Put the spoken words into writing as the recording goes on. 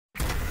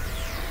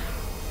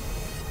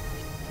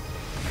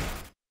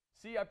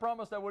ACC. I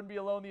promised I wouldn't be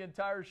alone the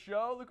entire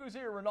show. Look who's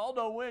here.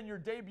 Renaldo Wynn, your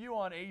debut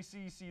on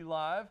ACC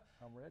Live.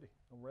 I'm ready.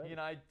 He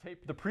and I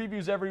tape the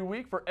previews every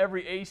week for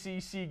every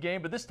ACC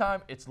game, but this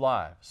time it's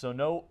live. So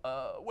no,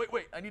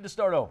 wait, I need to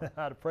start over.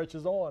 The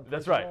pressure's on.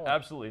 That's right,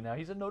 absolutely. Now,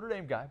 he's a Notre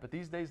Dame guy, but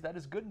these days that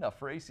is good enough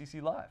for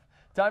ACC Live.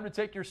 Time to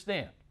take your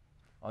stand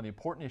on the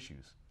important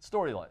issues,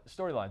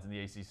 storylines in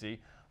the ACC.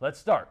 Let's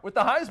start with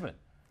the Heisman.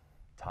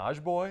 Taj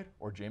Boyd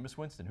or Jameis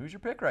Winston? Who's your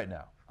pick right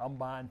now? I'm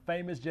buying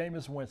famous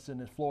Jameis Winston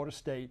at Florida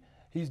State.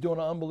 He's doing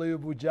an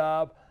unbelievable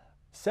job.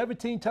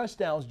 17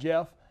 touchdowns,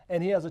 Jeff,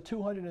 and he has a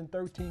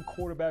 213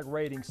 quarterback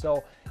rating.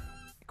 So,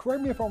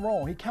 correct me if I'm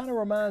wrong, he kind of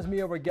reminds me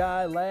of a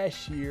guy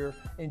last year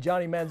in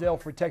Johnny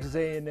Manziel for Texas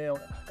A&M,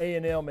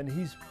 and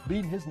he's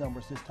beating his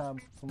numbers this time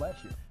from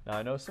last year. Now,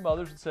 I know some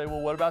others would say,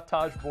 well, what about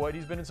Taj Boyd?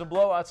 He's been in some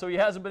blowouts, so he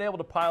hasn't been able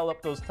to pile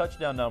up those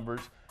touchdown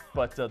numbers,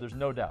 but there's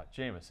no doubt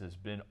Jameis has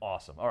been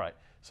awesome. All right,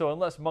 so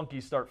unless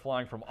monkeys start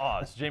flying from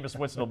Oz, Jameis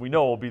Winston, we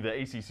know, will be the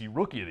ACC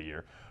Rookie of the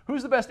Year.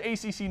 Who's the best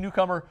ACC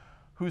newcomer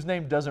whose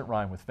name doesn't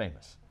rhyme with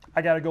famous?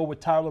 I got to go with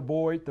Tyler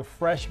Boyd, the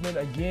freshman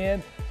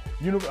again.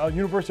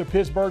 University of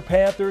Pittsburgh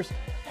Panthers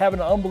having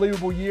an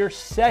unbelievable year,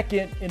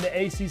 second in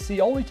the ACC,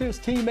 only to his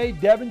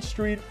teammate Devin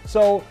Street.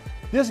 So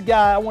this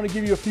guy, I want to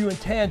give you a few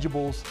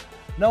intangibles.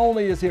 Not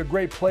only is he a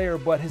great player,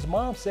 but his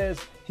mom says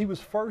he was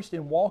first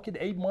in walking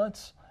 8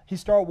 months. He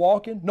started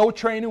walking, no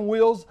training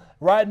wheels,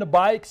 riding a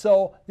bike.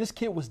 So this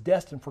kid was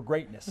destined for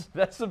greatness.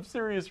 That's some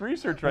serious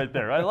research right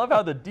there. I love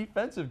how the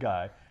defensive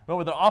guy went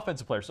with an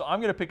offensive player. So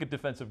I'm going to pick a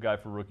defensive guy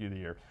for Rookie of the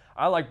Year.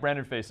 I like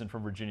Brandon Faison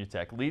from Virginia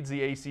Tech. Leads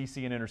the ACC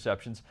in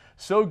interceptions.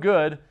 So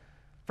good.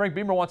 Frank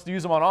Beamer wants to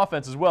use him on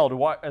offense as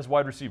well as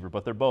wide receiver,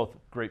 but they're both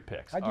great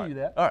picks. I give you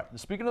that. All right.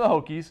 Speaking of the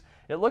Hokies,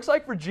 it looks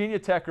like Virginia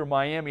Tech or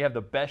Miami have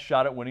the best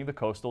shot at winning the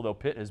Coastal, though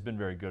Pitt has been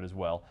very good as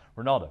well.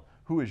 Ronaldo,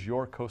 who is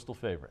your Coastal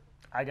favorite?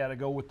 I got to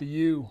go with the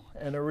U,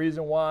 and the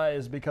reason why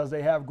is because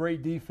they have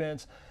great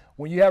defense.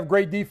 When you have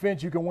great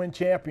defense, you can win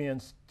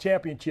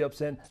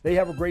championships, and they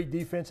have a great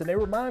defense, and they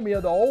remind me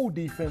of the old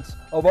defense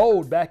of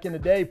old back in the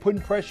day,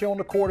 putting pressure on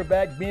the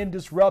quarterback, being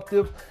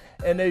disruptive,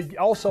 and they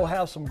also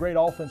have some great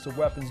offensive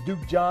weapons.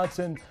 Duke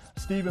Johnson,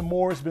 Stephen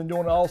Morris been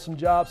doing an awesome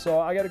job,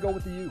 so I got to go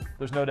with the U.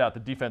 There's no doubt the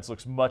defense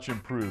looks much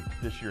improved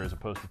this year as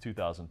opposed to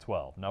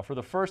 2012. Now, for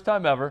the first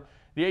time ever,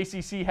 the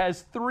ACC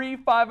has 3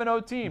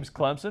 5-0 teams,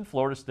 Clemson,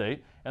 Florida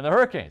State, and the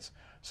Hurricanes.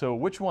 So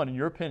which one, in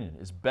your opinion,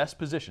 is best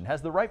positioned,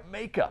 has the right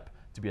makeup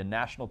to be a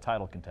national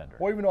title contender?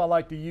 Well, even though I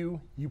like the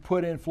U, you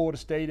put in Florida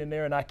State in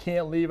there, and I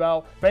can't leave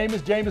out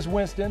famous Jameis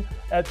Winston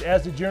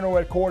as the general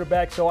at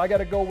quarterback, so I got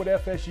to go with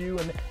FSU.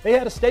 And they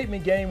had a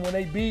statement game when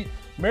they beat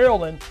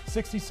Maryland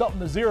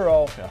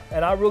 60-something-0,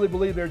 and I really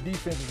believe their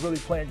defense is really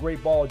playing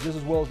great ball just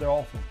as well as their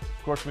offense.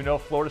 Of course, we know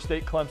Florida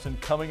State, Clemson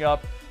coming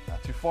up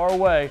not too far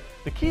away.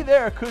 The key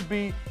there could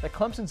be that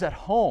Clemson's at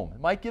home.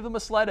 It might give them a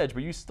slight edge,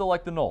 but you still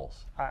like the Noles.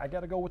 I got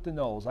to go with the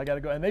Noles. I got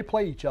to go, and they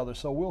play each other,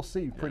 so we'll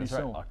see pretty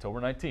soon. Right.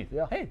 October 19th.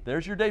 Yeah. Hey,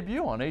 there's your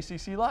debut on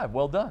ACC Live.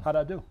 Well done. How'd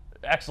I do?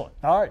 Excellent.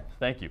 All right.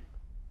 Thank you.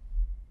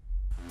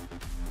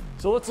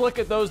 So let's look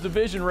at those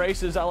division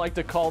races. I like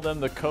to call them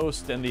the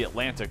Coast and the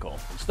Atlantical.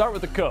 Start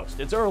with the Coast.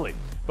 It's early,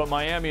 but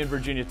Miami and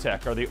Virginia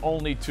Tech are the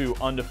only two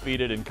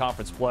undefeated in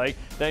conference play.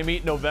 They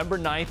meet November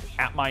 9th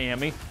at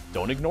Miami.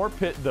 Don't ignore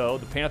Pitt, though.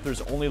 The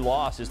Panthers' only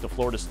loss is to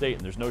Florida State,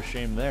 and there's no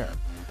shame there.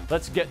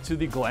 Let's get to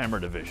the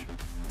Glamour Division.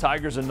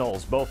 Tigers and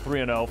Noles, both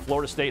 3-0.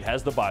 Florida State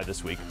has the bye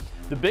this week.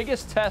 The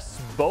biggest tests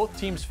both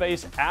teams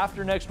face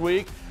after next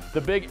week,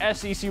 the big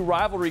SEC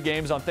rivalry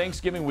games on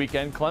Thanksgiving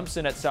weekend,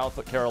 Clemson at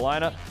South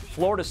Carolina,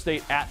 Florida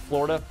State at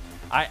Florida.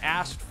 I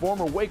asked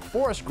former Wake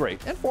Forest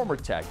great and former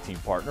tag team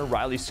partner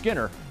Riley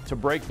Skinner to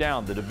break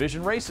down the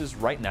division races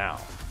right now.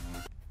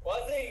 Well,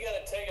 I think you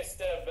got to take a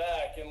step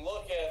back and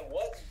look at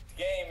what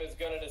game is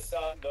going to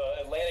decide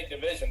the Atlantic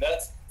Division.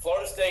 That's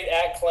Florida State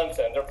at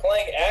Clemson. They're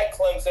playing at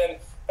Clemson,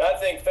 and I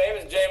think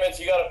famous Jameis,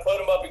 you got to put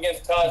him up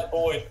against Taj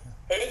Boyd,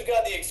 who's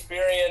got the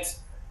experience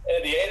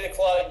at the 8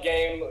 o'clock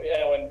game,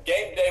 when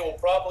game day will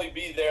probably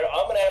be there.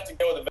 I'm going to have to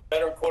go with a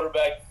veteran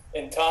quarterback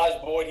in Taj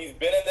Boyd. He's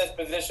been in this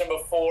position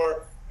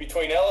before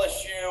between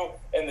LSU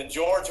and the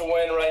Georgia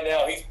win right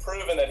now. He's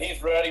proven that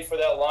he's ready for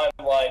that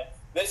limelight.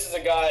 This is a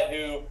guy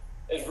who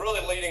is really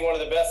leading one of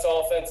the best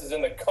offenses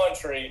in the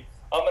country.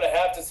 I'm going to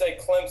have to say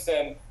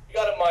Clemson. You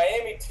got a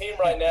Miami team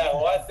right now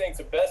who I think is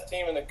the best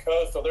team in the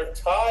Coastal. They're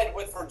tied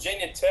with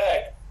Virginia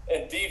Tech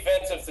in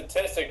defensive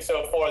statistics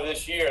so far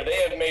this year. They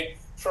have made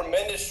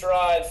tremendous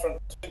strides from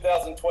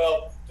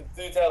 2012 to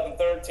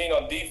 2013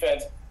 on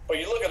defense. But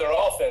you look at their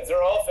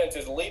offense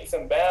is leaps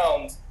and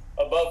bounds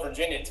above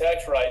Virginia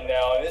Tech's right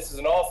now. And this is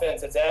an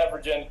offense that's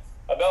averaging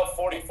about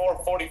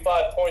 44,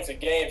 45 points a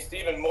game.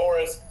 Stephen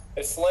Morris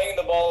is slinging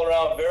the ball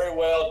around very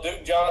well.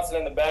 Duke Johnson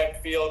in the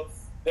backfield.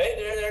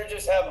 They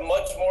just have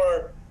much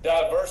more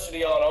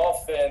diversity on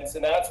offense,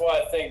 and that's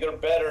why I think they're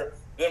better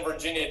than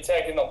Virginia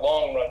Tech in the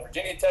long run.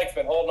 Virginia Tech's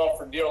been holding on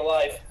for dear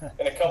life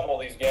in a couple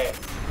of these games.